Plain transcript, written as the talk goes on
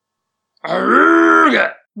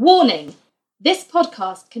Warning! This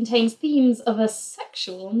podcast contains themes of a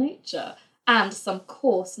sexual nature and some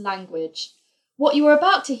coarse language. What you are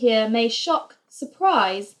about to hear may shock,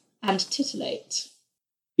 surprise, and titillate.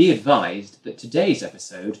 Be advised that today's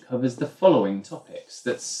episode covers the following topics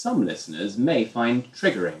that some listeners may find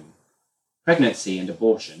triggering: pregnancy and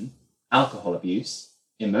abortion, alcohol abuse,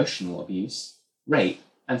 emotional abuse, rape,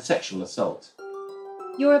 and sexual assault.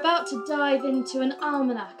 You're about to dive into an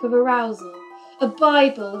almanac of arousal, a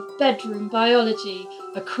Bible of bedroom biology,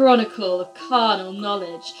 a chronicle of carnal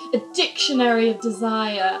knowledge, a dictionary of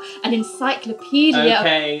desire, an encyclopedia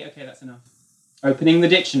Okay, that's enough. Opening the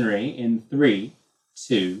dictionary in 3,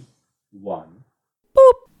 2, 1.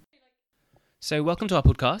 Boop! So welcome to our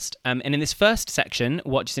podcast, and in this first section,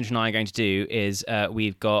 what Jacinta and I are going to do is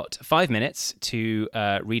we've got 5 minutes to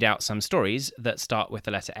read out some stories that start with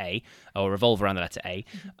the letter A, or revolve around the letter A,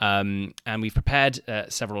 and we've prepared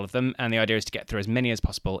several of them, and the idea is to get through as many as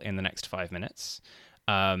possible in the next 5 minutes.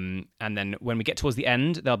 And then when we get towards the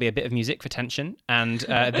end, there'll be a bit of music for tension, and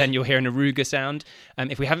then you'll hear an Aruga sound.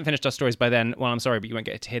 If we haven't finished our stories by then, well, I'm sorry, but you won't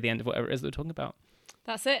get to hear the end of whatever it is that we're talking about.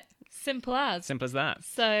 That's it. Simple as. Simple as that.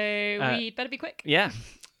 So we better be quick. Yeah.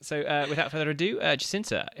 So without further ado,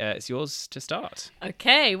 Jacinta, it's yours to start.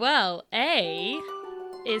 Okay, well, A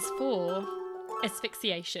is for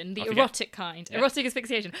asphyxiation, the erotic kind. Yeah. Erotic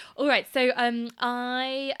asphyxiation. All right, so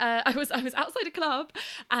I was outside a club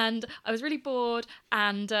and I was really bored,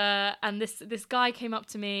 and this guy came up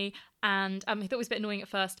to me, and he thought it was a bit annoying at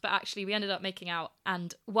first, but actually we ended up making out,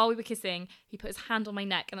 and while we were kissing, he put his hand on my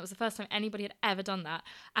neck, and that was the first time anybody had ever done that,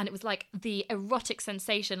 and it was like the erotic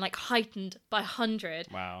sensation like heightened by 100.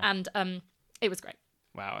 Wow. And it was great.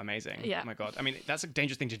 Wow, amazing. Yeah. Oh my God. I mean, that's a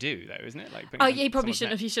dangerous thing to do, though, isn't it? Like, oh, yeah, he probably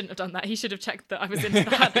shouldn't have. He shouldn't have done that. He should have checked that I was into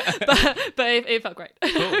that. but it felt great.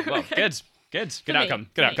 Cool. Well, good. Good outcome.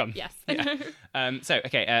 Good outcome. Yes.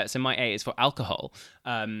 Yeah. So my A is for alcohol.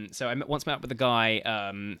 So I once met up with a guy,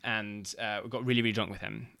 and we got really, really drunk with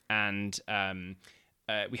him, and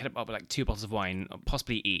we had like 2 bottles of wine,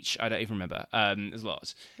 possibly each. I don't even remember. It was a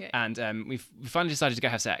lot. Okay. And we finally decided to go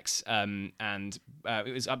have sex. And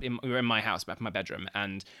it was we were in my house, back in my bedroom,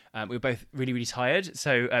 and we were both really, really tired.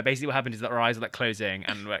 So basically, what happened is that our eyes were like closing,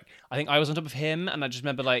 and like I think I was on top of him, and I just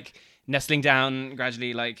remember like nestling down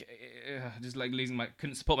gradually, like just like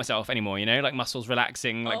couldn't support myself anymore. You know, like muscles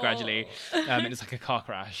relaxing like gradually. And it's like a car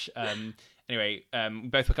crash. Anyway, we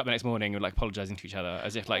both woke up the next morning and were like apologizing to each other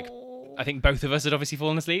as if like. I think both of us had obviously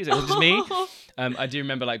fallen asleep, so it wasn't just me. I do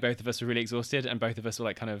remember like both of us were really exhausted, and both of us were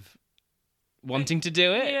like kind of wanting to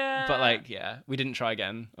do it. Yeah. But like, yeah, we didn't try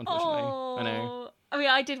again, unfortunately. I know. I mean,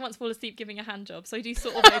 I did once fall asleep giving a hand job, so I do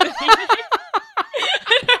sort of know the feeling.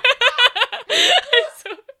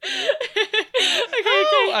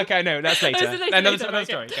 Okay, no, that's later. Another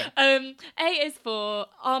story. Okay. A is for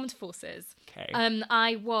armed forces. Okay.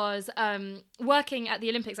 I was working at the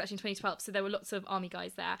Olympics actually in 2012, so there were lots of army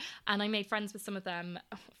guys there, and I made friends with some of them.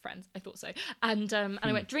 Friends, I thought so. And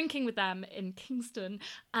I went drinking with them in Kingston,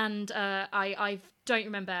 and I don't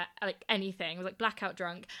remember like anything. I was like blackout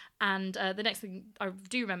drunk, and the next thing I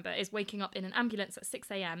do remember is waking up in an ambulance at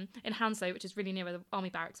 6 a.m. in Hounslow, which is really near where the army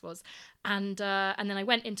barracks was, and then I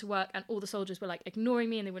went into work, and all the soldiers were like ignoring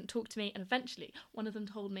me, and they wouldn't talk to me, and eventually one of them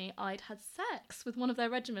told me I'd had sex with one of their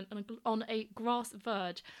regiment on a grass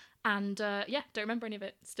verge, and don't remember any of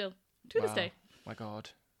it still to this day. My God,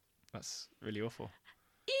 that's really awful.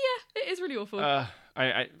 Yeah, it is really awful. We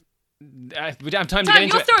don't have time to get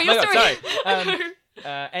into it. Your story.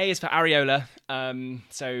 A is for areola.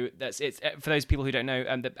 So it's for those people who don't know.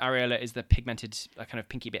 The areola is the pigmented kind of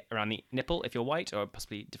pinky bit around the nipple if you're white, or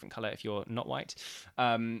possibly different color if you're not white.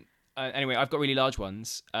 Anyway, I've got really large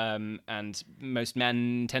ones, and most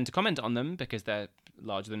men tend to comment on them because they're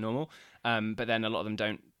larger than normal. But then a lot of them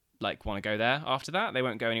don't like want to go there after that. They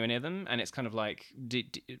won't go anywhere near them, and it's kind of like,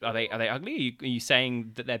 are they ugly? Are you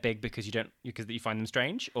saying that they're big because you find them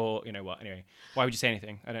strange, or you know what? Anyway, why would you say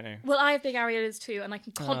anything? I don't know. Well, I have big areolas too, and I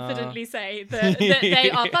can confidently say that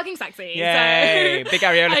they are fucking sexy. Yay! So... Big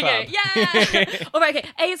areola club. Okay, yeah. All right, okay.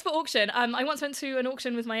 A is for auction. I once went to an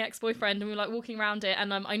auction with my ex-boyfriend, and we were like walking around it,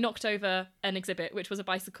 and I knocked over an exhibit, which was a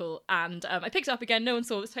bicycle, and I picked it up again. No one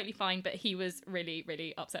saw it. It was totally fine, but he was really,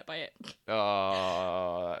 really upset by it.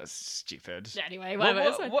 Oh, that's stupid. Yeah, anyway,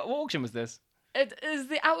 whatever. What auction was this? It is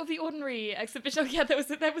the Out of the Ordinary exhibition. Oh yeah, there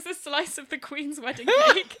was a slice of the Queen's wedding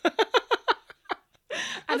cake.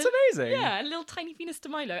 That's amazing. Yeah, a little tiny penis to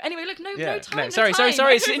Milo. Anyway, look, no time. No, no sorry. time.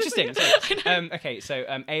 It's interesting. Okay, so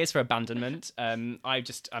A is for abandonment. I'm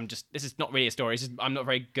just. This is not really a story. It's just, I'm not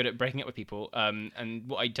very good at breaking up with people. And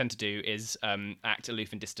what I tend to do is act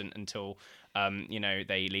aloof and distant until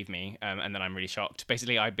they leave me. And then I'm really shocked.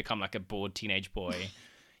 Basically, I become like a bored teenage boy.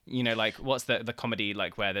 Like what's the comedy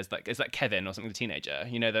like where there's like, is that Kevin or something, the teenager?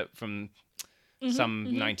 That from some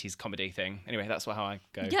 90s comedy thing. Anyway, that's how I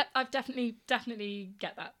go. Yeah, I've definitely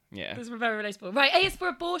get that. Yeah. This is very relatable. Right, A is for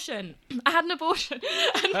abortion. I had an abortion.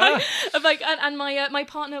 And my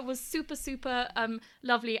partner was super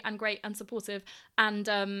lovely and great and supportive, and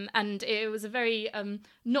it was a very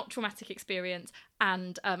not traumatic experience,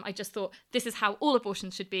 and I just thought this is how all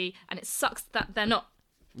abortions should be, and it sucks that they're not.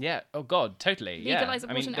 Yeah. Oh God, totally. Legalize yeah.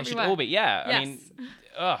 abortion They everywhere. should all be. Yeah. Yes.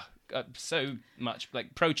 I mean, so much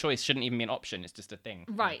like pro-choice shouldn't even be an option. It's just a thing.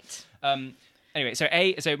 Right. Anyway,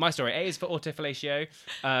 so my story. A is for autofellatio,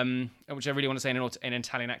 which I really want to say in an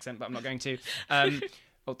Italian accent, but I'm not going to.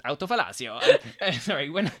 Autofellatio. Sorry,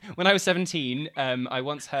 when I was 17, I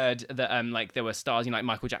once heard that there were stars, like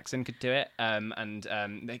Michael Jackson could do it, and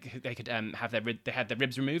they could have their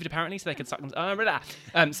ribs removed apparently, so they could suck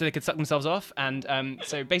themselves off, and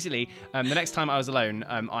so basically the next time I was alone,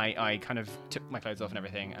 I kind of took my clothes off and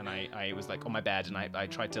everything, and I was like on my bed, and I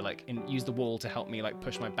tried to use the wall to help me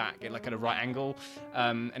push my back at a right angle.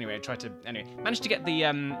 Anyway, managed to get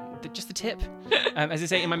just the tip, as they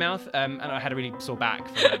say, in my mouth, and I had a really sore back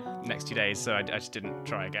for the next 2 days, so I just didn't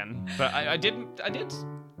try again. But I did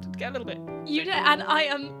get a little bit. You did, and I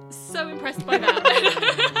am so impressed by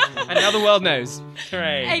that. And now the world knows.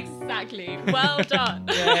 Hooray. Exactly. Well done.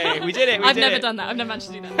 Yay, we did it. I've never done that. I've never managed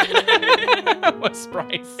to do that. What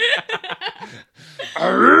surprise.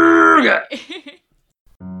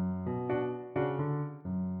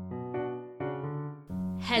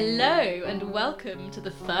 Hello and welcome to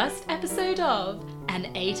the first episode of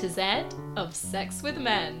An A to Z of Sex with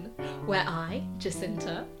Men, where I,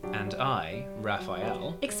 Jacinta, and I,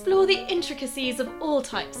 Raphael, explore the intricacies of all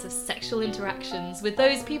types of sexual interactions with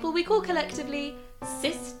those people we call collectively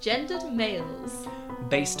cisgendered males.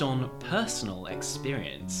 based on personal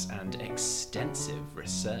experience and extensive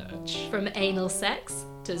research. From anal sex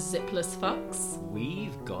to zipless fucks,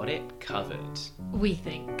 We've got it covered. we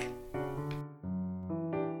think.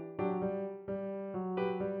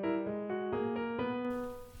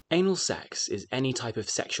 Anal sex is any type of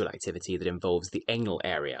sexual activity that involves the anal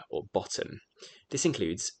area or bottom. This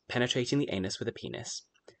includes penetrating the anus with a penis,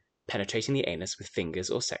 penetrating the anus with fingers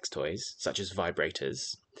or sex toys, such as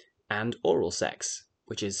vibrators, and oral sex,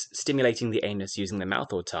 which is stimulating the anus using the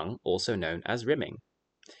mouth or tongue, also known as rimming.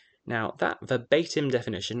 Now, that verbatim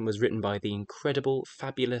definition was written by the incredible,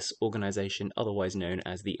 fabulous organisation otherwise known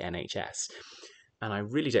as the NHS. And I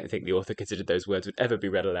really don't think the author considered those words would ever be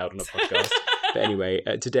read aloud on a podcast. But anyway,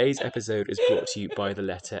 today's episode is brought to you by the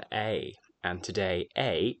letter A. And today,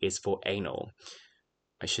 A is for anal.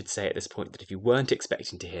 I should say at this point that if you weren't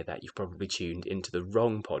expecting to hear that, you've probably tuned into the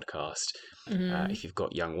wrong podcast. If you've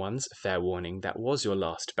got young ones, fair warning, that was your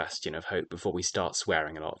last bastion of hope before we start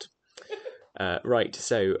swearing a lot. Right,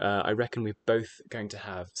 so I reckon we're both going to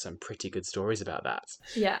have some pretty good stories about that.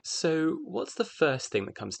 Yeah. So what's the first thing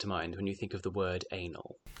that comes to mind when you think of the word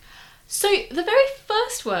anal? So the very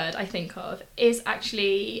first word I think of is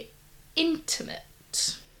actually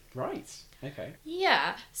intimate. Right. Okay.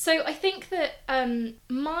 Yeah. So I think that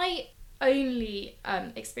my only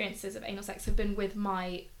experiences of anal sex have been with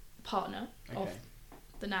my partner of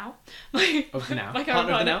the now. Of the now. My current Partner of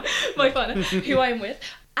the partner. now. My partner, who I am with.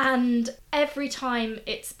 And every time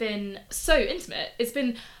it's been so intimate, it's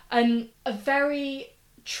been a very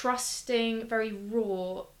trusting, very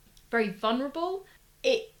raw, very vulnerable.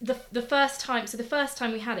 The first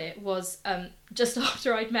time we had it was just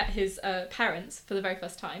after I'd met his parents for the very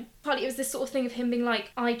first time. Partly it was this sort of thing of him being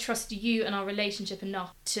like, I trust you and our relationship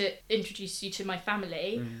enough to introduce you to my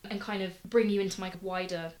family and kind of bring you into my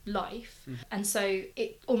wider life. And so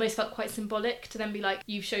it almost felt quite symbolic to then be like,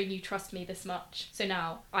 you've shown you trust me this much, so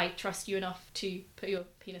now I trust you enough to put your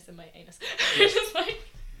penis in my anus. Just like...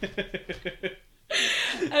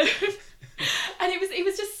 and it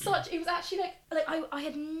was just such, it was actually like I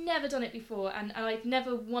had never done it before, and I'd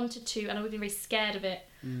never wanted to, and I would have been very scared of it,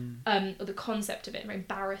 or the concept of it, and very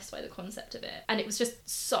embarrassed by the concept of it, and it was just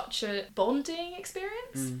such a bonding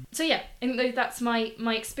experience. So yeah, and that's my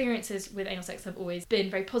experiences with anal sex have always been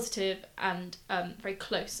very positive and very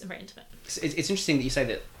close and very intimate. It's interesting that you say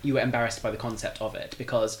that you were embarrassed by the concept of it,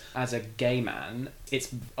 because as a gay man,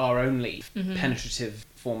 it's our only penetrative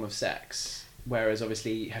form of sex. Whereas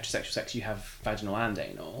obviously heterosexual sex, you have vaginal and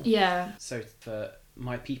anal. Yeah. So for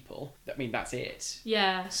my people. I mean, that's it.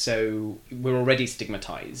 Yeah. So we're already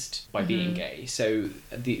stigmatized by being gay. So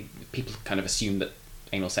the people kind of assume that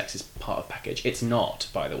anal sex is part of the package. It's not,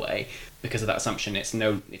 by the way. Because of that assumption, it's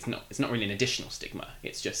not really an additional stigma.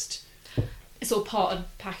 It's just, It's all part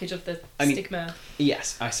of package of the stigma.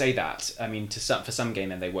 Yes, I say that. I mean, for some gay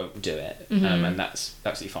men, they won't do it, and that's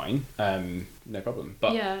absolutely fine. No problem.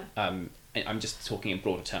 But Yeah. I'm just talking in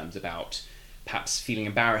broader terms about perhaps feeling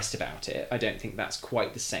embarrassed about it. I don't think that's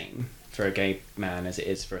quite the same for a gay man as it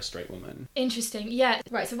is for a straight woman. Interesting. Yeah.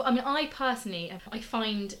 Right. So, I mean, I personally, I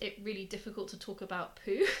find it really difficult to talk about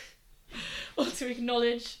poo or to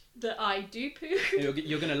acknowledge that I do poo.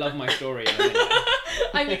 You're going to love my story in a minute.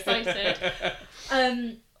 I'm excited.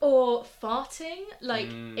 Or farting. Like,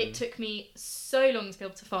 it took me so long to be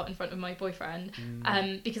able to fart in front of my boyfriend,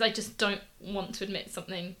 because I just don't want to admit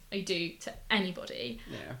something I do to anybody.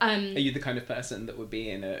 Yeah. Are you the kind of person that would be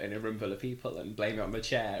in a room full of people and blame it on the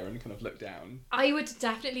chair and kind of look down? I would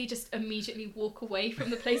definitely just immediately walk away from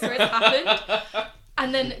the place where it's happened.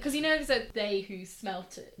 And then, because that they who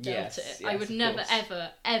smelt it, dealt it, I would never, course.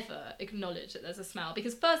 ever acknowledge that there's a smell.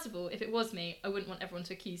 Because first of all, if it was me, I wouldn't want everyone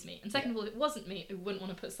to accuse me. And second of all, if it wasn't me, I wouldn't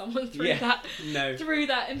want to put someone through that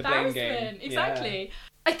embarrassment. Exactly. Yeah.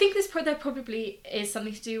 I think there probably is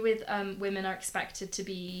something to do with women are expected to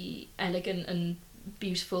be elegant and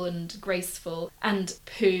beautiful and graceful, and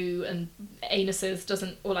poo and anuses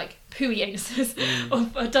doesn't, or like pooey anuses,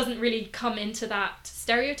 or doesn't really come into that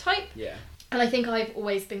stereotype. Yeah. And I think I've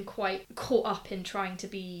always been quite caught up in trying to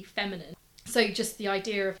be feminine. So just the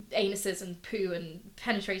idea of anuses and poo and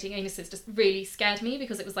penetrating anuses just really scared me,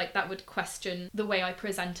 because it was like that would question the way I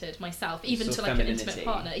presented myself, even to like an intimate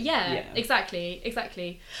partner. Yeah, exactly.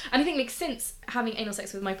 And I think like since having anal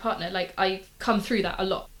sex with my partner, like I've come through that a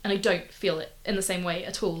lot, and I don't feel it in the same way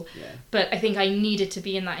at all. Yeah. But I think I needed to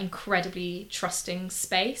be in that incredibly trusting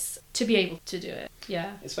space to be able to do it.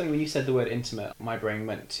 Yeah. It's funny, when you said the word intimate, my brain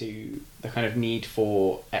went to the kind of need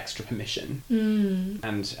for extra permission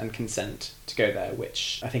and consent to go there,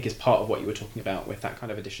 which I think is part of what you were talking about with that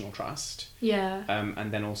kind of additional trust. Yeah.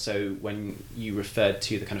 And then also when you referred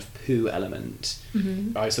to the kind of poo element,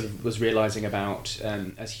 I sort of was realising about,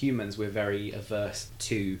 as humans, we're very averse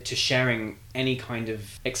to sharing any kind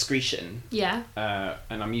of excretion. Yeah.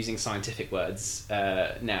 And I'm using scientific words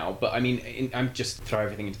now, but I mean, I'm just throw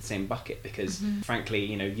everything into the same bucket, because frankly,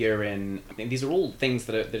 you know, urine, I mean, these are all things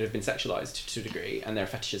that have been sexualized to a degree, and there are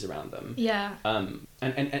fetishes around them. Yeah.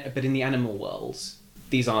 But in the animal world,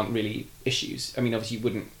 these aren't really issues. I mean, obviously you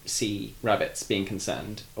wouldn't see rabbits being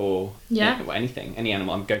concerned, or anything, any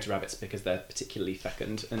animal. I'm going to rabbits because they're particularly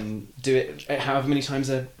fecund and do it however many times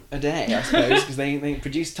a day, I suppose, because they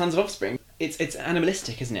produce tons of offspring. It's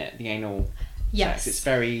animalistic, isn't it? The anal sex. It's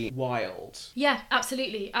very wild. Yeah,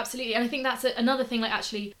 absolutely. And I think that's another thing, like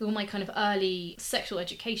actually all my kind of early sexual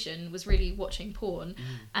education was really watching porn,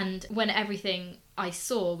 and when everything I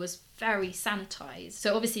saw was very sanitized.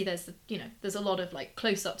 So obviously there's a lot of like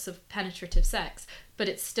close-ups of penetrative sex, but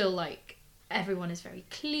it's still like everyone is very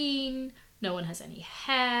clean, no one has any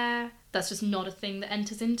hair. That's just not a thing that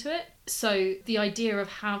enters into it. So the idea of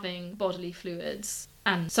having bodily fluids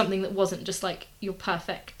and something that wasn't just like your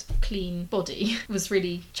perfect clean body was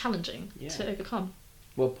really challenging to overcome.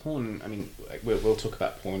 Well, porn, I mean, we'll talk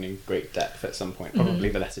about porn in great depth at some point, probably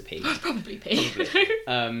the letter P. Probably P.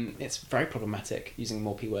 It's very problematic using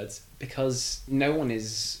more P words, because no one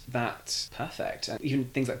is that perfect. And even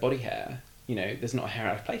things like body hair, you know, there's not a hair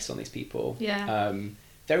out of place on these people. Yeah.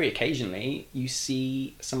 Very occasionally you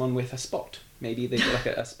see someone with a spot. Maybe they've got like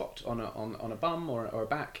a spot on a bum or a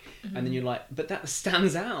back, and then you're like, but that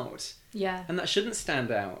stands out. Yeah. And that shouldn't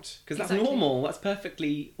stand out, because that's Exactly. normal. That's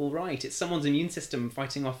perfectly all right. It's someone's immune system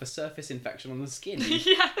fighting off a surface infection on the skin.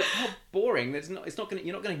 Yeah. How boring.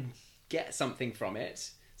 You're not going to get something from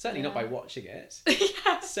it. Certainly not by watching it.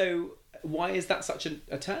 Yeah. So why is that such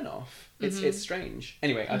a turn off? It's strange.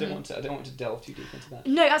 Anyway, I don't want to delve too deep into that.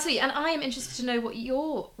 No, absolutely. And I am interested to know what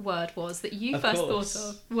your word was that you Of first course. thought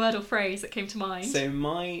of, word or phrase that came to mind. So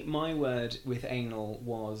my word with anal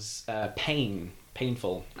was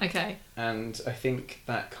painful. Okay. And I think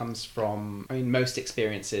that comes from, I mean, most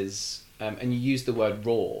experiences, and you used the word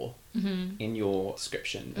raw in your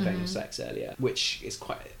description of anal sex earlier, which is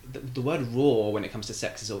quite, the word raw when it comes to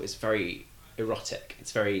sex is very erotic.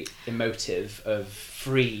 It's very emotive, of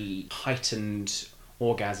free, heightened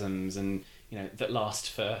orgasms, and, you know, that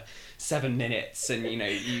last for 7 minutes, and, you know,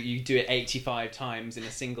 you do it 85 times in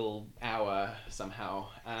a single hour somehow.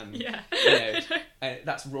 And, Yeah. you know,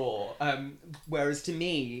 That's raw. Whereas to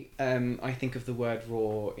me, I think of the word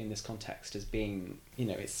raw in this context as being,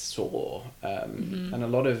 it's sore. And a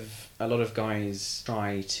lot of guys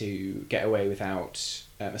try to get away without,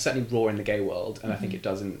 certainly raw in the gay world, and I think it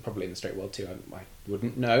does probably in the straight world too. I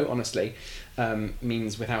wouldn't know, honestly.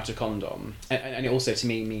 Means without a condom, and it also to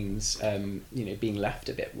me means being left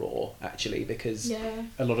a bit raw, actually, because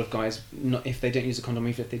a lot of guys, if they don't use a condom,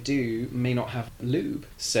 even if they do, may not have lube,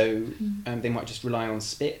 so they might just rely on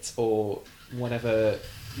spit or whatever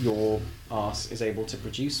your arse is able to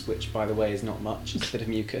produce, which by the way is not much. It's a bit of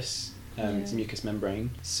mucus. It's a mucous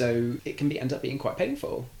membrane, so it can end up being quite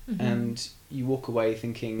painful, and you walk away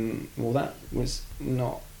thinking, well, that was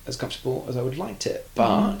not as comfortable as I would have liked it.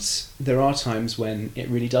 But there are times when it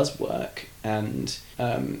really does work, and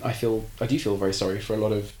I do feel very sorry for a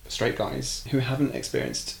lot of straight guys who haven't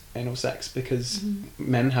experienced anal sex, because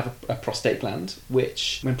men have a prostate gland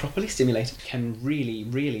which, when properly stimulated, can really,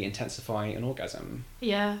 really intensify an orgasm.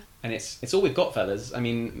 Yeah. And it's all we've got, fellas. I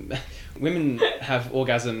mean, women have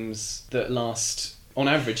orgasms that last on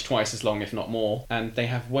average twice as long, if not more, and they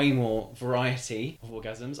have way more variety of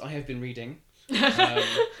orgasms. I have been reading. Not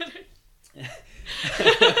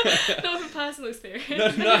from personal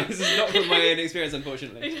experience. No, this is not from my own experience,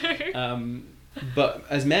 unfortunately. But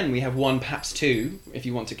as men, we have one, perhaps two, if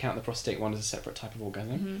you want to count the prostate one as a separate type of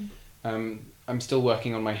orgasm. I'm still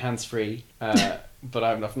working on my hands-free, but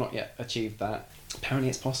I've not yet achieved that. Apparently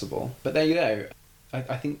it's possible. But there you go.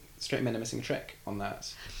 I think straight men are missing a trick on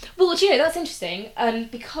that. Well, do you know, that's interesting,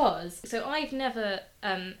 because so I've never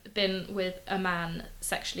been with a man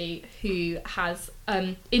sexually who has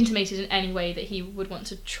intimated in any way that he would want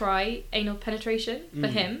to try anal penetration for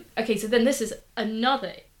him. Okay, so then this is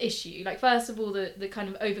another issue. Like, first of all, the kind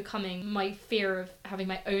of overcoming my fear of having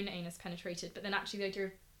my own anus penetrated, but then actually the idea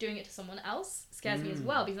of doing it to someone else scares me as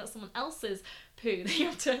well, because that's someone else's poo that you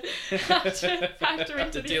have to factor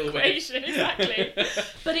into the equation. Exactly.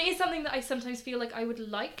 But it is something that I sometimes feel like I would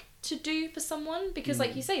like to do for someone, because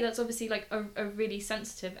like you say, that's obviously like a really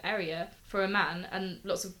sensitive area for a man, and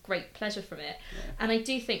lots of great pleasure from it. And I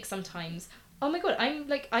do think sometimes, oh my god,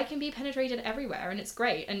 I can be penetrated everywhere and it's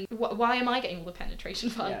great, and why am I getting all the penetration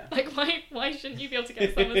fun? Like, why shouldn't you be able to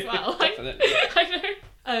get some as well? Definitely. I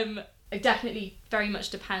know. It definitely very much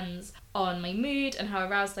depends on my mood and how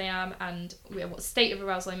aroused I am, and what state of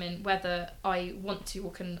arousal I'm in, whether I want to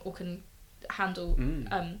or can handle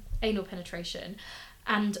anal penetration.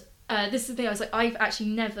 And this is the thing, I was like, I've actually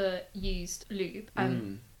never used lube,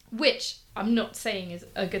 which I'm not saying is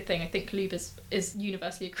a good thing. I think lube is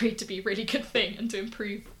universally agreed to be a really good thing and to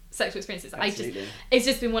improve sexual experiences. Absolutely. It's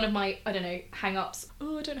just been one of my, I don't know, hang-ups. I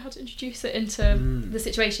don't know how to introduce it into the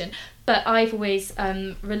situation. But I've always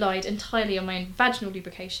relied entirely on my own vaginal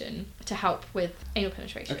lubrication to help with anal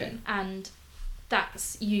penetration. Okay. And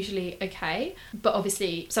that's usually okay. But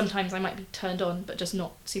obviously, sometimes I might be turned on, but just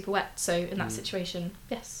not super wet. So in that situation,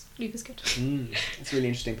 yes, lube is good. It's a really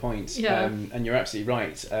interesting point. Yeah. And you're absolutely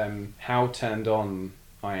right. How turned on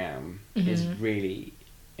I am is really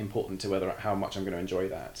important to how much I'm going to enjoy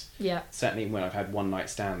that. Yeah. Certainly when I've had one night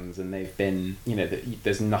stands and they've been,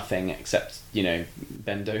 there's nothing except,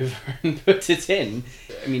 bend over and put it in.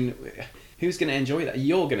 I mean, who's going to enjoy that?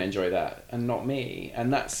 You're going to enjoy that and not me.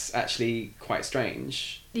 And that's actually quite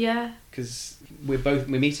strange. Yeah. Because we're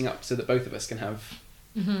meeting up so that both of us can have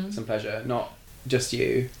some pleasure, not just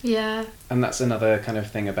you. Yeah. And that's another kind of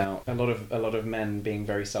thing about a lot of men being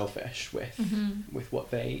very selfish with what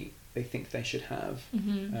they think they should have,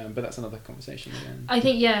 but that's another conversation again. I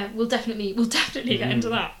think we'll definitely get into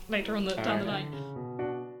that later on down the line.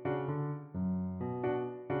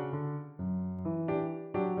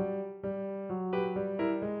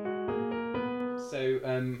 So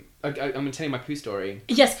I'm going to tell you my poo story.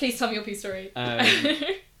 Yes, please tell me your poo story.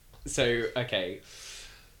 So okay.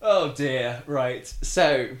 Oh dear. Right.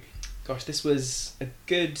 So, gosh, this was a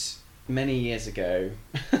good many years ago.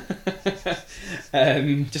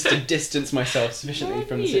 Just to distance myself sufficiently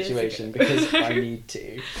from the situation, because I need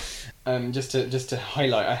to. Just to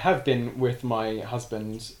highlight, I have been with my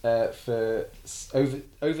husband for over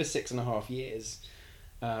 6.5 years.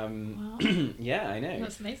 Wow. Yeah, I know.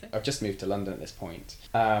 That's amazing. I've just moved to London at this point.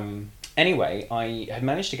 Anyway, I had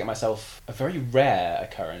managed to get myself a very rare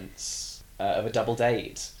occurrence of a double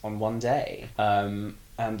date on one day.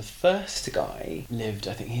 And the first guy lived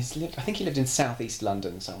in southeast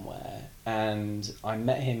London somewhere, and I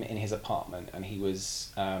met him in his apartment, and he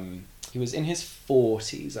was in his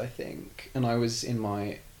 40s, I think, and I was in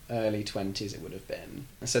my early 20s, it would have been.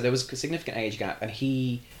 So there was a significant age gap, and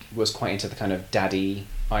he was quite into the kind of daddy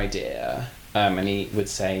idea, And he would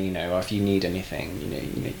say, you know, if you need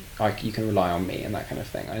anything, you can rely on me and that kind of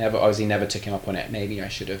thing. I obviously never took him up on it. Maybe I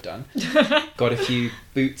should have done. Got a few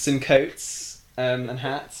boots and coats and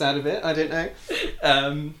hats out of it. I don't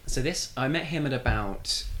know. So I met him at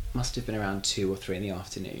about, must have been around 2 or 3 in the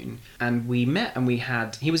afternoon, and we met and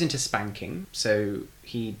he was into spanking, so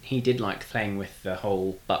he did like playing with the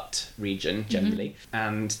whole butt region generally.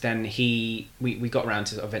 And then we got around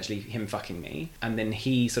to eventually him fucking me, and then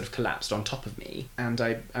he sort of collapsed on top of me, and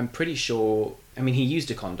I'm pretty sure, I mean, he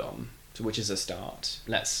used a condom, which is a start.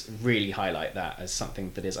 Let's really highlight that as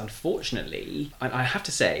something that is, unfortunately, I have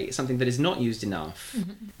to say, something that is not used enough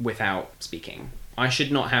without speaking. I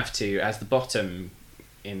should not have to, as the bottom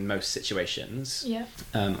in most situations. Yeah.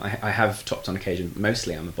 I have topped on occasion, but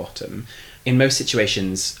mostly I'm a bottom. In most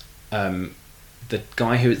situations, the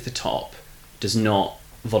guy who is at the top does not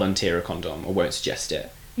volunteer a condom or won't suggest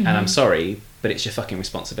it. And I'm sorry, but it's your fucking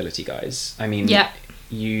responsibility, guys. I mean,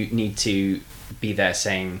 you need to be there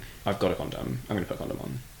saying, I've got a condom, I'm going to put a condom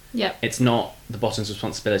on. Yeah. It's not the bottom's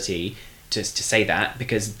responsibility to say that,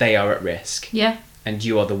 because they are at risk. Yeah. And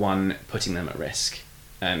you are the one putting them at risk.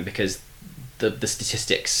 Because the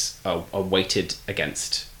statistics are weighted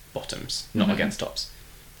against bottoms, not against tops.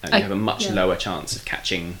 And you have a much lower chance of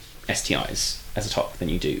catching STIs as a top than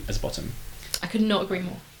you do as a bottom. I could not agree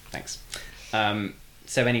more. Thanks.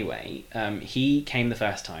 So anyway, he came the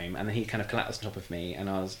first time, and then he kind of collapsed on top of me, and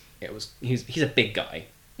he's a big guy,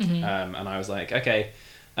 and I was like, okay,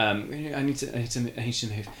 I need to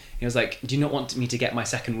move. He was like, do you not want me to get my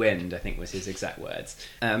second wind? I think was his exact words.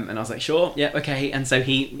 And I was like, sure, yeah, okay. And so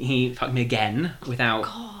he fucked me again without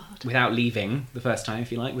leaving the first time,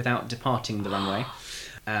 if you like, without departing the runway.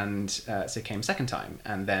 And so he came a second time,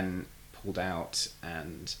 and then pulled out,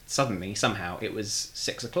 and suddenly, somehow, it was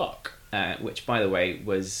 6 o'clock. Which, by the way,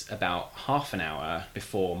 was about half an hour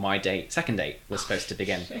before my second date was supposed to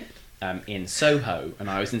begin, in Soho, and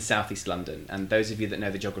I was in southeast London. And those of you that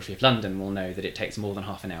know the geography of London will know that it takes more than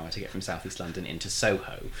half an hour to get from southeast London into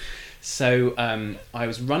Soho. So I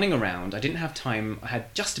was running around. I didn't have time. I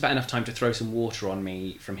had just about enough time to throw some water on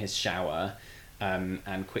me from his shower,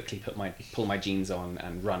 and quickly pull my jeans on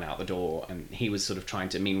and run out the door. And he was sort of trying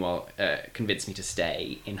to, meanwhile, convince me to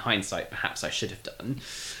stay. In hindsight, perhaps I should have done.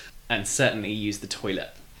 And certainly use the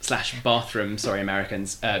toilet / bathroom, sorry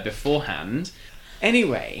Americans, beforehand.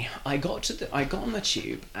 Anyway, I got on the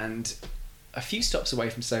tube, and a few stops away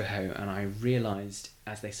from Soho, and I realised,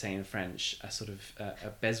 as they say in French, a sort of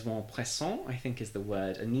a besoin pressant, I think is the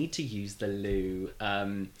word, a need to use the loo.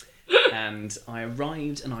 And I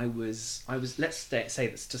arrived, and I was let's say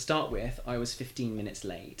that to start with, I was 15 minutes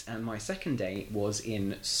late, and my second date was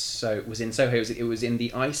in Soho. It was in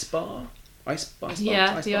the Ice Bar. The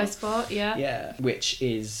Ice Bar, yeah. Yeah, which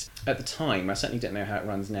is, at the time, I certainly don't know how it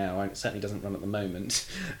runs now, it certainly doesn't run at the moment,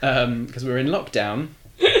 because we were in lockdown,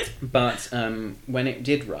 but when it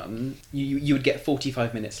did run, you would get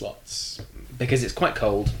 45-minute slots, because it's quite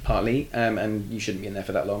cold, partly, and you shouldn't be in there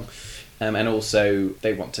for that long, and also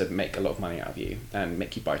they want to make a lot of money out of you, and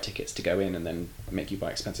make you buy tickets to go in, and then make you buy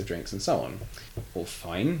expensive drinks, and so on. All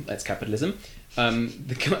fine, that's capitalism.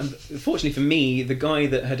 Fortunately for me, the guy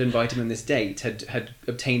that had invited me on this date had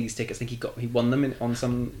obtained these tickets. I think he won them on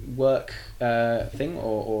some work thing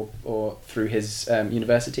or through his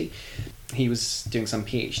university. He was doing some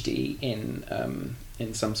PhD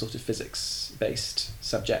in some sort of physics-based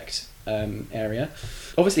subject area.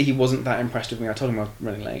 Obviously, he wasn't that impressed with me. I told him I was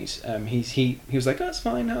running late. He was like, "Oh, it's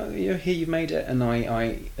fine. You're here. You've made it." And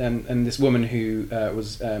and this woman who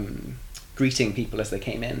was greeting people as they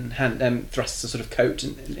came in, thrusts a sort of coat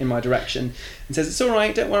in my direction and says, "It's all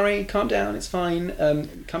right, don't worry, calm down, it's fine,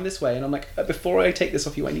 come this way." And I'm like, "Before I take this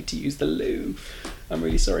off you, I need to use the loo. I'm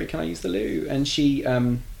really sorry, can I use the loo?" And she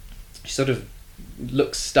sort of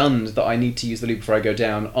looks stunned that I need to use the loo before I go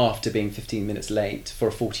down after being 15 minutes late for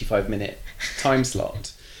a 45-minute time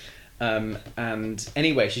slot. And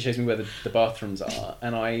anyway, she shows me where the bathrooms are,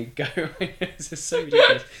 and I go, this is so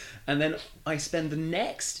ridiculous. And then I spend the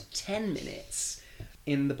next 10 minutes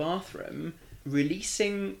in the bathroom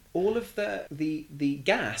releasing all of the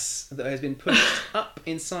gas that has been pushed up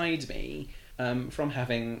inside me from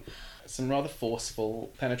having some rather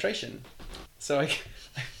forceful penetration. So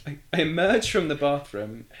I emerged from the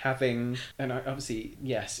bathroom and obviously,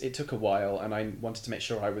 yes, it took a while, and I wanted to make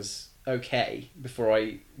sure I was okay before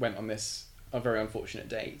I went on this very unfortunate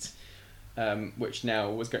date. Which now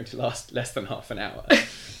was going to last less than half an hour.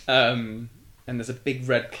 And there's a big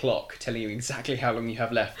red clock telling you exactly how long you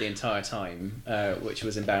have left the entire time, which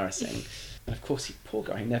was embarrassing. And of course, poor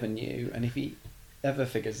guy never knew. And if he ever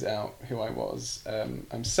figures out who I was,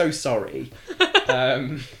 I'm so sorry.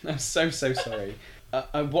 I'm so sorry.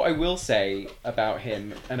 What I will say about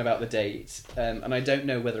him and about the date, and I don't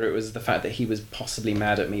know whether it was the fact that he was possibly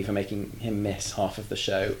mad at me for making him miss half of the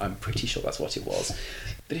show. I'm pretty sure that's what it was.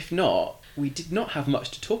 But if not, we did not have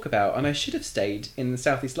much to talk about, and I should have stayed in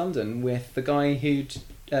South East London with the guy who'd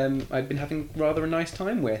I'd been having rather a nice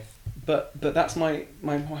time with. But that's my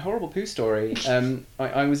horrible poo story.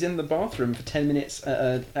 I was in the bathroom for 10 minutes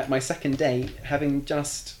at my second date, having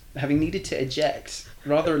needed to eject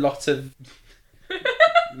rather a lot of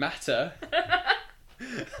matter.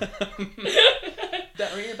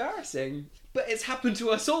 Very embarrassing. But it's happened to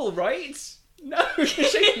us all, right? No, you're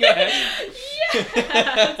shaking your head.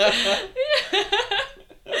 Yeah.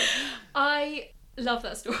 I love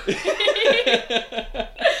that story.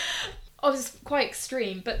 I was quite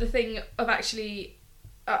extreme, but the thing of actually,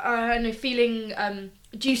 I don't know, feeling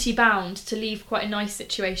duty bound to leave quite a nice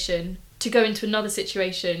situation to go into another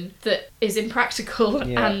situation that is impractical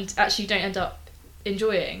and actually don't end up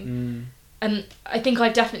enjoying. And I think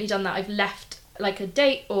I've definitely done that. I've left like a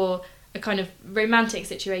date or a kind of romantic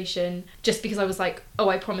situation just because I was like, oh,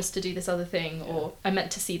 I promised to do this other thing, or I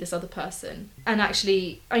meant to see this other person. And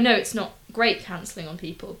actually, I know it's not great cancelling on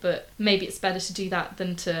people, but maybe it's better to do that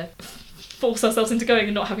than to force ourselves into going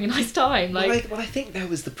and not having a nice time. Like, well, I think there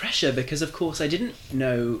was the pressure because, of course, I didn't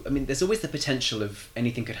know. I mean, there's always the potential of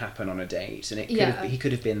anything could happen on a date, and he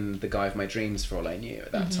could have been the guy of my dreams for all I knew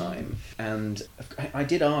at that time. And I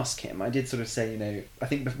did ask him. I did sort of say, you know, I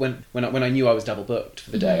think when I knew I was double booked for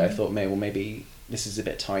the day, I thought, maybe this is a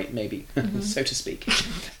bit tight, maybe so to speak.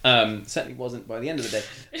 Certainly wasn't by the end of the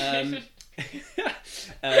day.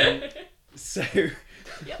 So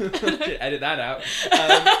edit that out.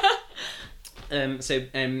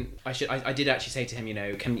 I did actually say to him, you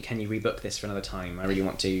know, can you rebook this for another time? I really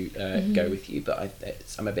want to go with you, but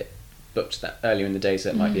I'm a bit booked that earlier in the day, so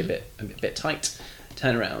it might be a bit tight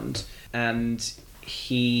turnaround. And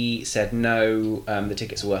he said no. The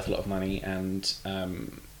tickets are worth a lot of money, and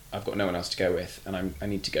I've got no one else to go with, and I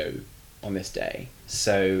need to go on this day.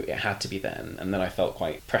 So it had to be then, and then I felt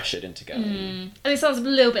quite pressured into going. And it sounds a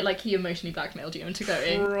little bit like he emotionally blackmailed you into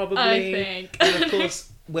going. Probably. I think. And of course,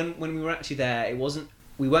 when we were actually there,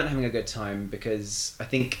 we weren't having a good time because I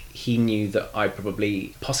think he knew that I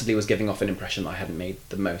possibly was giving off an impression that I hadn't made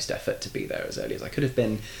the most effort to be there as early as I could have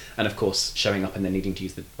been. And of course, showing up and then needing to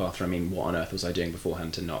use the bathroom, I mean, what on earth was I doing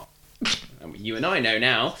beforehand to not... you and I know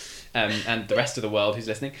now, and the rest of the world who's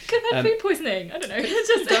listening. Could have had food poisoning. I don't know.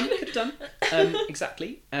 Could have done.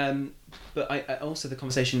 Exactly. But I also the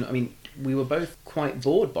conversation, I mean, we were both quite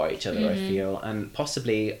bored by each other, I feel, and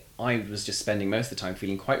possibly I was just spending most of the time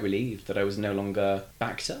feeling quite relieved that I was no longer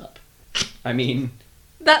backed up. I mean...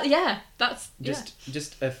 That's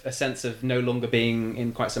just a sense of no longer being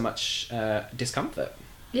in quite so much discomfort.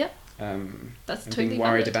 Yeah. That's totally being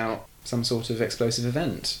worried valid. about some sort of explosive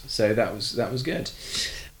event. So that was good.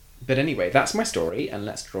 But anyway, that's my story, and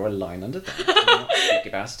let's draw a line under that and not speak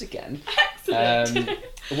about it again. Excellent.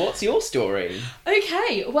 What's your story?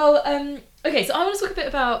 Okay, well, so I want to talk a bit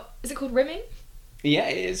about, is it called rimming? Yeah,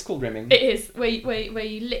 it is called rimming. It is, where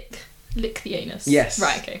you lick the anus. Yes.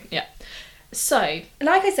 Right, okay, yeah. So,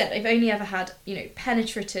 like I said, I've only ever had, you know,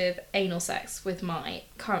 penetrative anal sex with my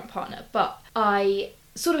current partner, but I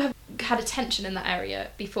sort of have had a tension in that area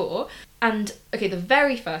before. And, okay, the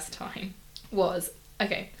very first time was,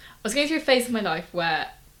 I was going through a phase of my life where,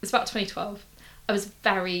 it was about 2012, I was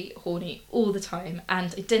very horny all the time,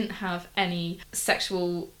 and I didn't have any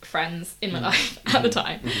sexual friends in my life at the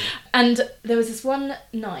time. And there was this one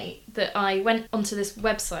night that I went onto this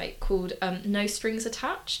website called No Strings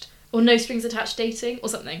Attached, or No Strings Attached Dating, or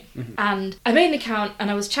something. And I made an account,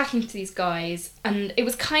 and I was chatting to these guys, and it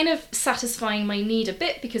was kind of satisfying my need a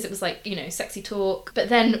bit, because it was like, you know, sexy talk. But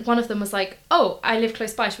then one of them was like, oh, I live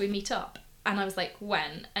close by, should we meet up? And I was like,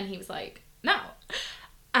 when? And he was like, now.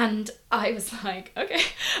 And I was like, okay,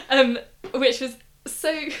 which was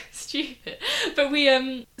so stupid. But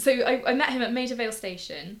so I met him at Maida Vale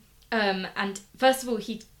Station, and first of all,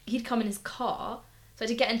 he'd come in his car, so I had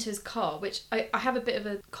to get into his car, which I have a bit of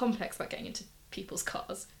a complex about getting into people's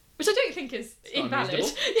cars, which I don't think is invalid.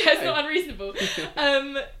 Yeah, it's not unreasonable.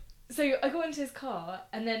 So I got into his car,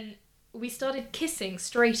 and then we started kissing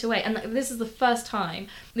straight away, and this is the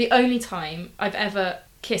only time I've ever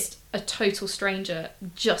kissed a total stranger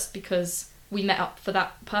just because we met up for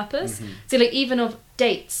that purpose. So like, even of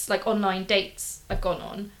dates, like online dates I've gone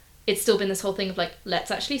on, it's still been this whole thing of like,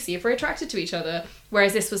 let's actually see if we're attracted to each other,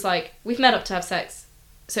 whereas this was like, we've met up to have sex,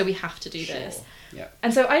 so we have to do this. Yeah.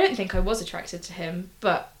 And so I don't think I was attracted to him,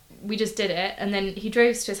 but we just did it, and then he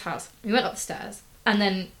drove us to his house, we went up the stairs, and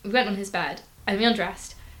then we went on his bed and we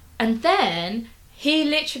undressed, And then he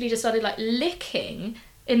literally just started like licking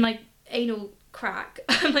in my anal crack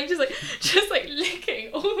and like just like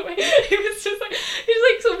licking all the way. It was just like he just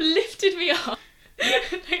like sort of lifted me up,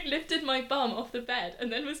 like lifted my bum off the bed,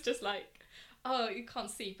 and then was just like, oh, you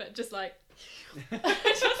can't see, but just like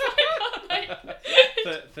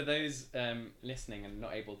for those listening and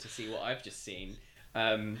not able to see what I've just seen,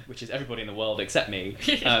 which is everybody in the world except me.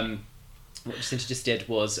 What Jacinta just did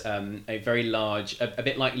was a very large, a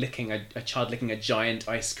bit like licking a child licking a giant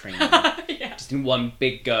ice cream, yeah. just in one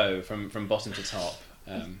big go from bottom to top.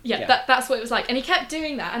 That's what it was like, and he kept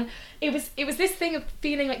doing that, and it was this thing of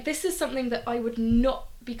feeling like this is something that I would not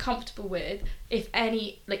be comfortable with if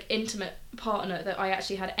any like intimate partner that I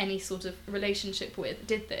actually had any sort of relationship with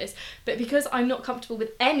did this. But because I'm not comfortable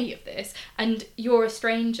with any of this, and you're a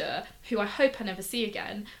stranger who I hope I never see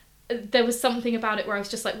again, there was something about it where I was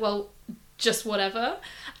just like, well, just whatever.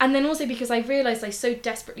 And then also because I realised I so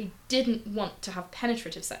desperately didn't want to have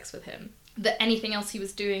penetrative sex with him that anything else he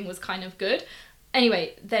was doing was kind of good.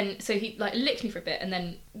 Anyway, then so he like licked me for a bit, and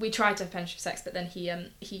then we tried to have penetrative sex, but then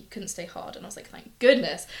he couldn't stay hard, and I was like, thank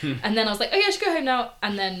goodness. And then I was like, oh yeah, I should go home now,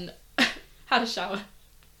 and then had a shower,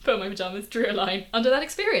 put on my pajamas, drew a line under that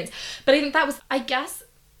experience. But I think I guess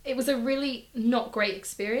it was a really not great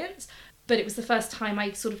experience, but it was the first time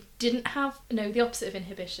I sort of didn't have the opposite of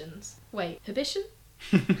inhibitions. Wait, inhibition?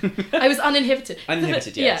 I was uninhibited.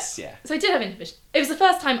 Uninhibited, yes, yeah. So I did have inhibition. It was the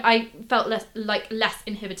first time I felt less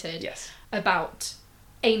inhibited. Yes. About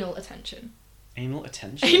anal attention. Anal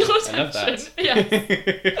attention? Anal attention. I love that.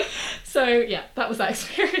 Yeah. So, yeah, that was that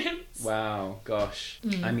experience. Wow, gosh.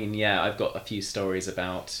 I mean, yeah, I've got a few stories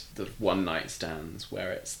about the one-night stands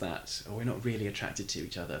where it's that, we're not really attracted to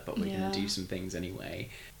each other, but we're going to do some things anyway.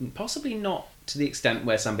 Possibly not to the extent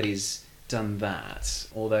where somebody's done that.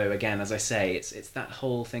 Although, again, as I say, it's that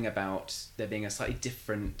whole thing about there being a slightly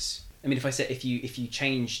different... I mean, if you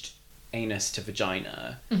changed anus to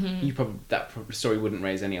vagina, that story wouldn't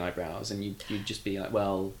raise any eyebrows, and you'd just be like,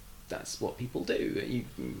 well, that's what people do.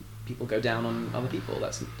 People go down on other people.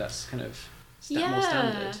 That's kind of more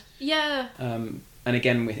standard. Yeah. And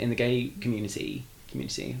again, within the gay community,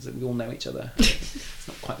 so we all know each other. It's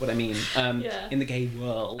not quite what I mean. In the gay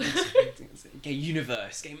world, gay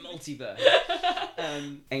universe, gay multiverse,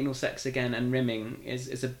 anal sex again and rimming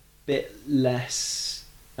is a bit less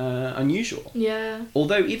unusual. Yeah.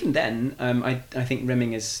 Although even then, I think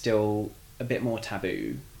rimming is still a bit more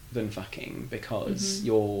taboo than fucking, because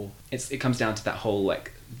it comes down to that whole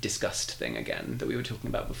like disgust thing again that we were talking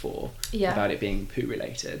about before. Yeah. About it being poo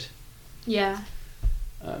related. Yeah.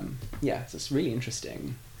 So it's really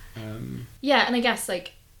interesting. Yeah, and I guess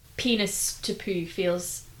like penis to poo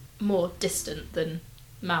feels more distant than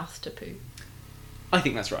mouth to poo. I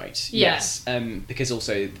think that's right. Yeah. Yes. Because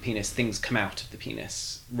also the penis, things come out of the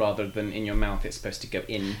penis rather than in your mouth. It's supposed to go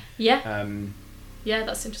in. Yeah. Yeah,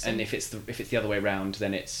 that's interesting. And if it's the other way around,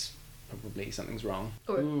 then it's probably something's wrong.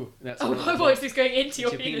 That's my voice is going into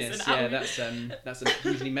your penis and out. Yeah, that's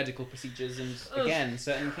usually medical procedures and again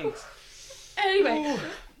certain kinks. Anyway.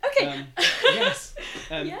 Okay. Yes.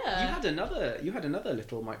 You had another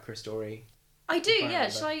little micro story. I do. Yeah.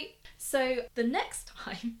 Shall I? So the next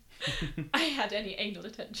time I had any anal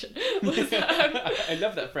attention was I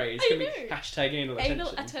love that phrase. Can we hashtag anal attention?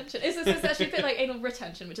 Anal attention. It's actually a bit like anal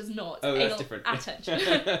retention, which is not. Oh, anal that's different. Attention.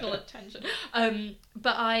 Anal attention.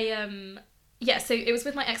 But I so it was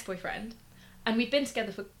with my ex-boyfriend, and we'd been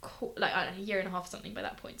together for like I don't know, a year and a half or something by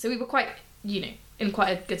that point. So we were quite in quite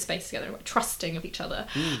a good space together, quite trusting of each other.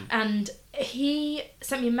 And he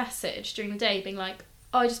sent me a message during the day being like,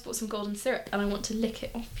 oh, I just bought some golden syrup and I want to lick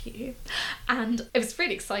it off you. And it was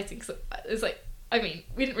really exciting because it was like, I mean,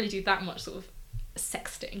 we didn't really do that much sort of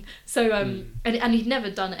sexting. So, and he'd never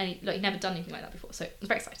done anything like that before. So it was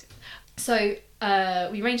very exciting. So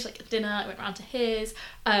we arranged like a dinner, I went round to his,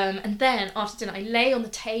 and then after dinner I lay on the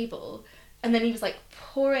table, and then he was like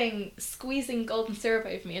squeezing golden syrup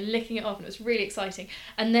over me and licking it off, and it was really exciting.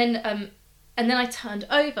 And then I turned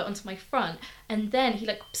over onto my front, and then he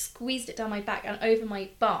like squeezed it down my back and over my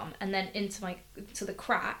bum, and then into the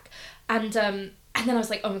crack, and then I was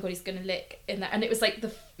like, oh my god, he's gonna lick in there. And it was like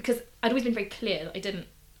because I'd always been very clear that I didn't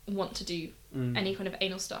want to do any kind of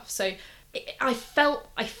anal stuff, so I felt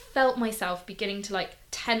myself beginning to like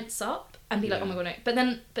tense up and be like, oh my god, no.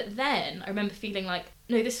 But then I remember feeling like,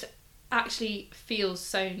 no, this actually feels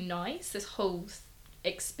so nice. This whole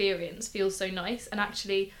experience feels so nice, and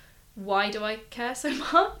actually, why do I care so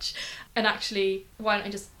much? And actually, why don't I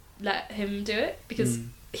just let him do it? Because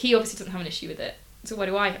he obviously doesn't have an issue with it, so why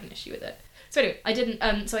do I have an issue with it? So anyway, I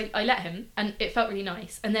didn't. So I let him, and it felt really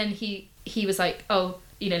nice. And then he was like, oh,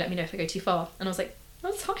 let me know if I go too far. And I was like,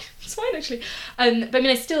 That's fine. It's fine actually. But I mean,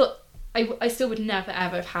 I still would never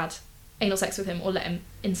ever have had anal sex with him or let him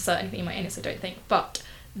insert anything in my anus. I don't think. But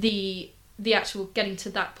the actual getting to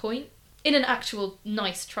that point in an actual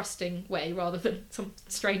nice, trusting way, rather than some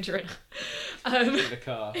stranger in In a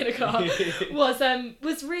car.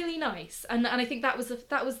 was really nice, and I think that was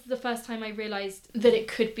the first time I realised that it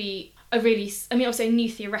could be a really. I mean, obviously I knew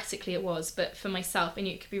theoretically it was, but for myself, I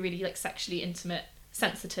knew it could be really like sexually intimate,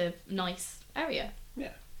 sensitive, nice area.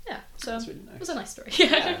 Yeah. Yeah. So That's really nice. it was a nice story.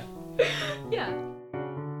 Yeah. Yeah.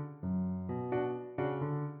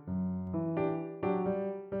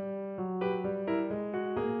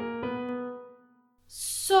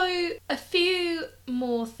 So a few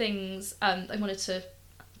more things I wanted to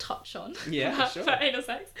touch on Yeah, about, sure. about anal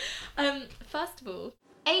sex. First of all,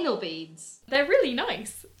 Anal beads. they're really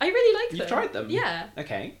nice. I really like them. You've tried them? Yeah,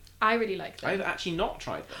 Okay. I really like them. I've actually not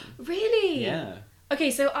tried them. Really? Yeah.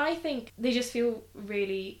 Okay, so I think they just feel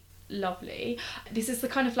really lovely. This is the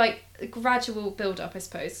kind of like gradual build up, I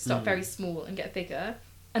suppose. Start very small and get bigger,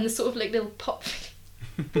 and the sort of like little pop.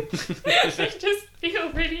 They just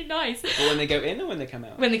feel really nice Or when they go in or when they come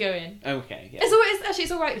out? when they go in. Okay, yeah.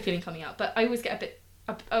 It's alright the feeling coming out, but I always get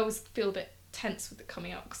I always feel a bit tense with it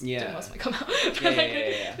coming out because I don't know what's going to come out. But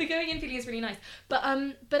Yeah. the going in feeling is really nice. But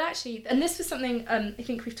actually, and this was something I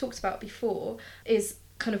think we've talked about before, is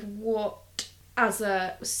kind of what, as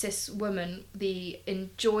a cis woman, the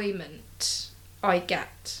enjoyment I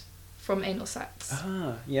get from anal sex.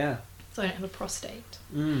 Ah, yeah. So I don't have a prostate.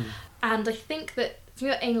 Mm. And I think that something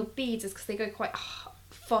about anal beads is because they go quite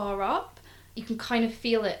far up. You can kind of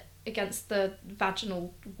feel it against the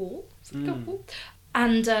vaginal wall. Wall.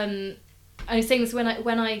 And I was saying this when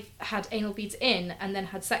I had anal beads in and then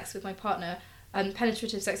had sex with my partner,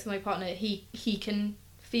 penetrative sex with my partner, he can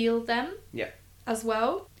feel them. Yeah. As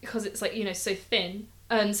well, because it's like, so thin.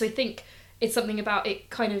 So I think it's something about it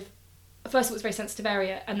kind of, first of all, it's a very sensitive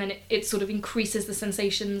area, and then it sort of increases the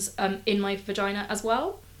sensations in my vagina as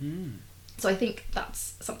well. Mm. So I think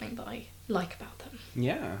that's something that I like about them.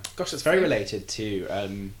 Yeah. Gosh, that's very related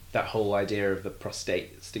to that whole idea of the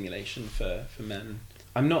prostate stimulation for men.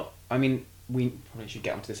 We probably should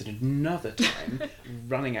get onto this at another time. We're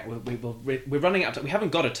running out of time. We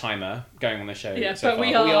haven't got a timer going on the show Yeah, so but far.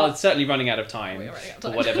 we but we are- are certainly running out of time. We are running out of For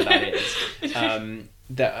time. whatever that is.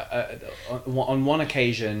 On one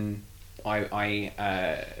occasion,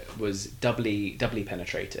 I was doubly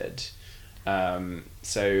penetrated.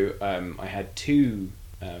 So I had two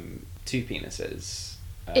penises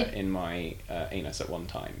in my anus at one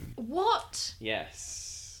time. What?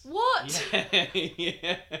 Yes. What?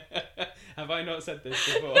 Yeah. Have I not said this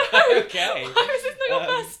before? No. Okay. Why was this not your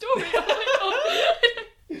first story? Oh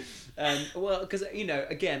my god. Well, because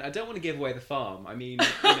again, I don't want to give away the farm. I mean,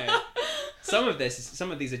 some of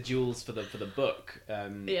these are jewels for the book.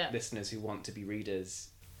 Yeah. Listeners who want to be readers,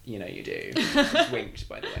 you do. Just winked,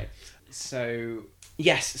 by the way. So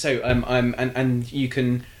yes, and you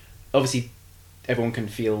can obviously everyone can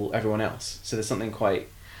feel everyone else. So there's something quite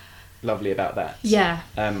lovely about that. Yeah.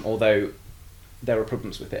 Although there are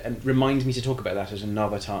problems with it, and remind me to talk about that at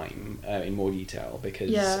another time in more detail, because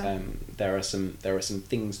there are some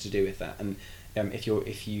things to do with that. And if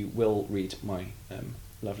you will read my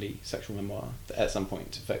lovely sexual memoir at some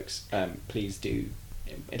point, folks, please do.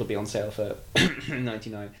 It'll be on sale for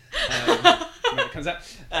 $99 when it comes out.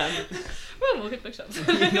 Well, more good bookshops.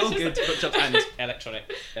 All good bookshops and electronic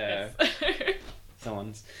Yes.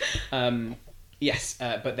 salons. Yes,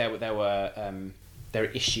 but there are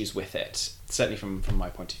issues with it. Certainly from my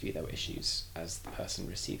point of view, there were issues as the person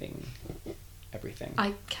receiving everything.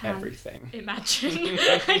 I can everything. imagine.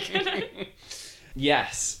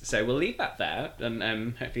 Yes, so we'll leave that there,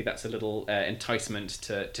 and hopefully that's a little enticement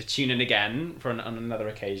to tune in again on another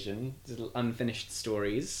occasion. Little unfinished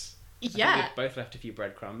stories. I think Yeah. we've both left a few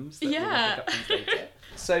breadcrumbs. That Yeah. We'll pick up things later.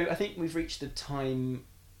 So I think we've reached the time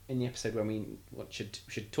in the episode when we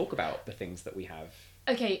should talk about the things that we have.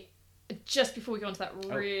 Okay, just before we go on to that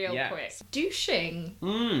real yeah. quick. Douching.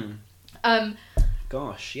 Mm.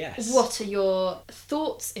 Gosh, yes. What are your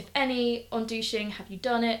thoughts, if any, on douching? Have you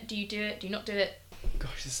done it? Do you do it? Do you not do it?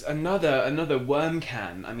 Gosh, this is another worm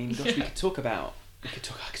can. I mean, gosh, I could talk about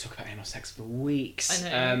anal sex for weeks.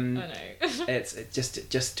 I know. It's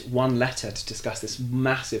just one letter to discuss this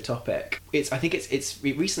massive topic. I think it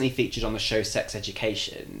recently featured on the show Sex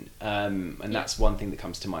Education, and that's one thing that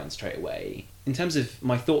comes to mind straight away. In terms of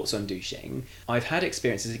my thoughts on douching, I've had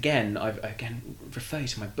experiences. I've referred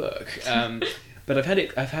to my book, but I've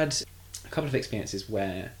had a couple of experiences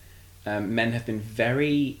where men have been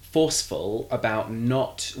very forceful about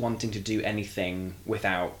not wanting to do anything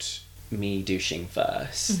without me douching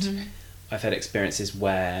first. I've had experiences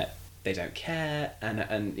where they don't care,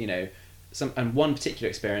 and you know, one particular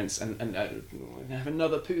experience, and I have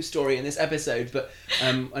another poo story in this episode, but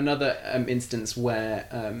another instance where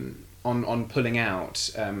on pulling out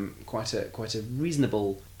quite a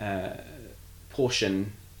reasonable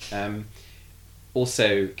portion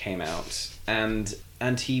also came out, and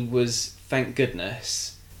he was, thank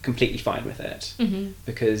goodness, completely fine with it,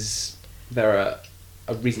 because there are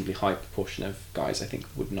a reasonably high proportion of guys I think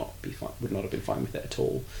would not have been fine with it at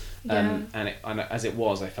all. And as it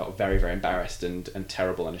was, I felt very, very embarrassed and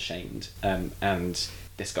terrible and ashamed. And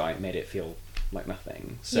this guy made it feel like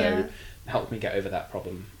nothing. So it helped me get over that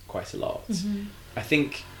problem quite a lot. I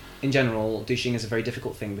think, in general, douching is a very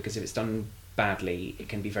difficult thing, because if it's done badly, it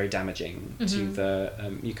can be very damaging to the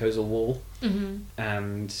mucosal wall.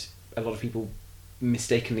 And a lot of people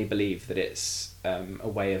mistakenly believe that it's a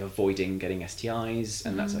way of avoiding getting STIs,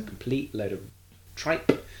 and that's a complete load of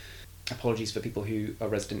tripe. Apologies for people who are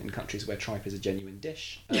resident in countries where tripe is a genuine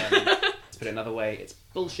dish. To put it another way, it's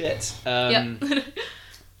bullshit. I'm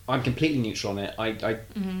completely neutral on it. I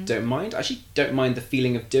don't mind. I actually don't mind the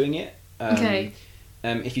feeling of doing it.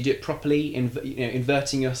 If you do it properly,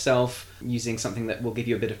 inverting yourself, using something that will give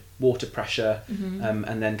you a bit of water pressure,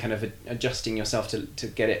 and then kind of adjusting yourself to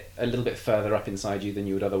get it a little bit further up inside you than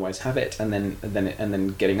you would otherwise have it, and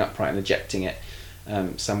then getting upright and ejecting it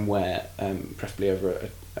somewhere, preferably over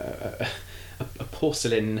a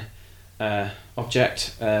porcelain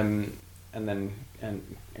object, and then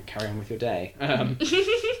carry on with your day.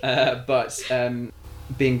 But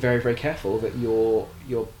being very, very careful that you're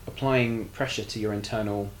applying pressure to your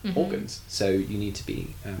internal organs, so you need to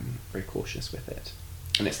be very cautious with it.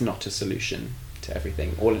 And it's not a solution to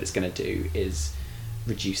everything. All it's going to do is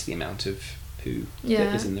reduce the amount of poo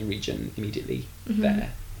that is in the region immediately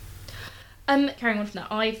there. Carrying on from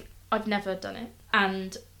that, I've never done it,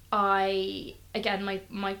 and my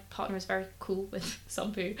partner is very cool with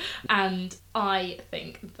some poo, and I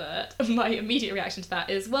think that my immediate reaction to that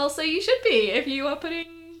is, well, so you should be if you are putting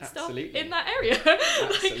stuff in that area.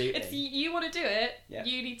 It's, you want to do it,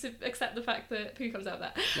 you need to accept the fact that poo comes out of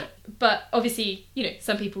that. But obviously,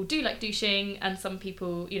 some people do like douching, and some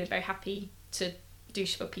people, very happy to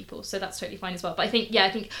douche for people, so that's totally fine as well. But I think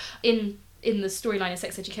in the storyline of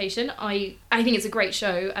Sex Education, I think it's a great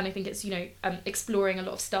show, and I think it's exploring a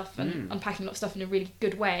lot of stuff and unpacking a lot of stuff in a really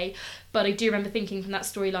good way. But I do remember thinking from that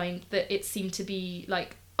storyline that it seemed to be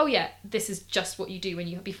like, oh yeah, this is just what you do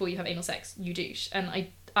before you have anal sex, you douche. And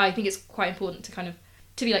I think it's quite important to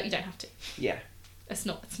be like, you don't have to. Yeah. It's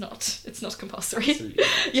not compulsory. Absolutely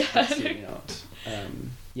not. Absolutely not.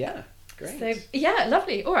 Great. So yeah,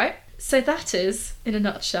 lovely. All right. So that is, in a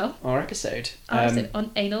nutshell, our episode.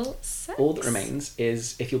 On anal sex. All that remains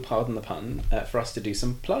is, if you'll pardon the pun, for us to do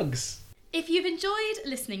some plugs. If you've enjoyed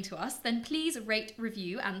listening to us, then please rate,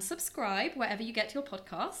 review and subscribe wherever you get your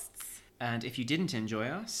podcasts. And if you didn't enjoy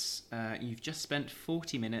us, you've just spent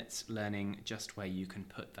 40 minutes learning just where you can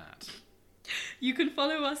put that. You can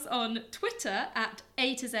follow us on Twitter at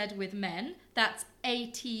A to Z with men. That's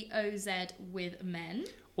ATOZ with men.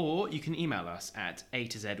 Or you can email us at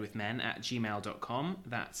atozwithmen@gmail.com.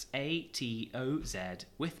 That's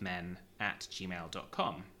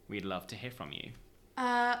atozwithmen@gmail.com. We'd love to hear from you.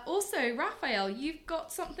 Also, Raphael, you've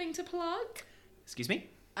got something to plug? Excuse me?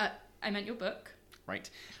 I meant your book. Right.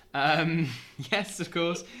 Yes, of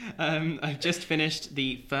course. I've just finished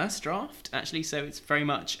the first draft, actually, so it's very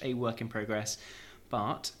much a work in progress.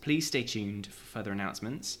 But please stay tuned for further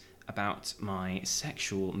announcements about my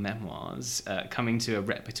sexual memoirs coming to a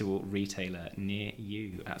reputable retailer near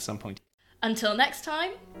you at some point. Until next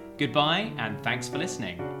time. Goodbye, and thanks for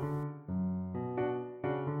listening.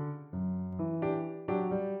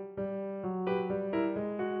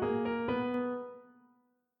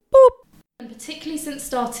 And particularly since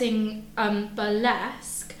starting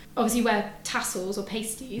burlesque, obviously you wear tassels or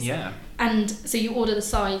pasties. Yeah. And so you order the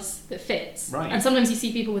size that fits. Right. And sometimes you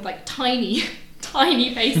see people with like tiny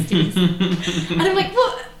pasties. And I'm like,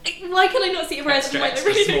 what? Why can I not see it? Whereas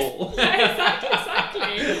Extra really small. Yeah,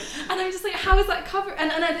 exactly. And I'm just like, how is that covered?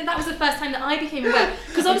 And I think that was the first time that I became aware.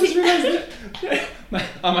 Because obviously...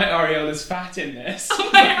 Are my areolas fat in this?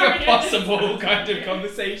 Like a possible kind of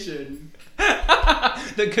conversation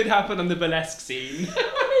that could happen on the burlesque scene. Honestly,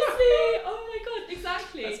 oh my god,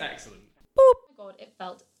 exactly. That's excellent. Oh my god, it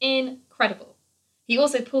felt incredible. He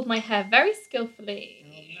also pulled my hair very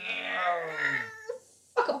skillfully.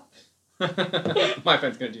 Fuck off. My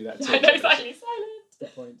friend's going to do that too. I know, exactly. Silent.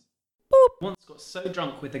 Good point. Once got so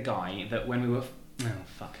drunk with the guy that when we were...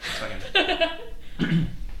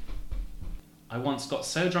 I once got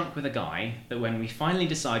so drunk with a guy that when we finally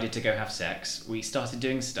decided to go have sex, we started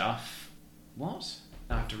doing stuff What?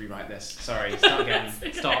 I have to rewrite this. Sorry, start again.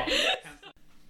 Stop.